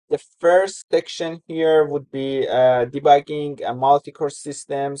The first section here would be debugging multi-core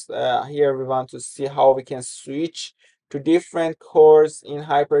systems. Here we want to see how we can switch to different cores in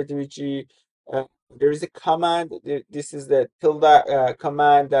HyperDbg. There is a command. This is the tilde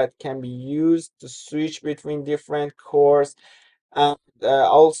command that can be used to switch between different cores. And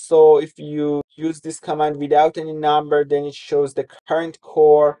also, if you use this command without any number, then it shows the current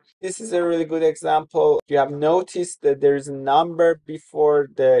core. This is a really good example. If you have noticed that there is a number before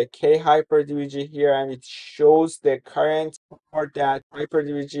the K HyperDbg here, and it shows the current core that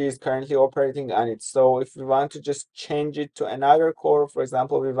HyperDbg is currently operating on it. So if we want to just change it to another core, for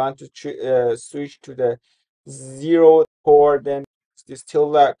example, we want to switch to the 0 core, then this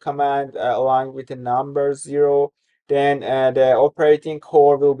tilde command along with the number 0, then the operating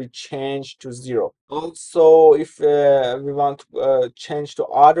core will be changed to 0. Also, if we want to change to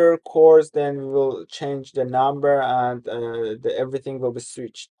other cores, then we will change the number, and everything will be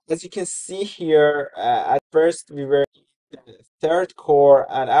switched. As you can see here, at first we were in the third core,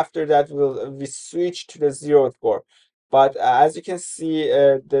 and after that we switched to the 0th core. But as you can see,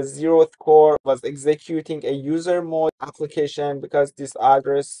 the 0th core was executing a user mode application because this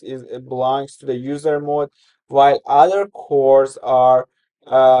address belongs to the user mode, while other cores are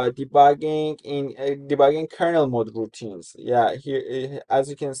debugging kernel mode routines. Yeah, here as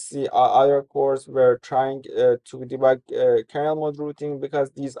you can see, other cores were trying to debug kernel mode routing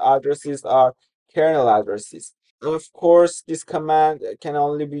because these addresses are kernel addresses. Of course, this command can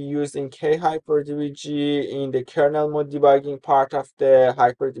only be used in khyperdbg in the kernel mode debugging part of the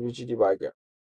HyperDbg debugger.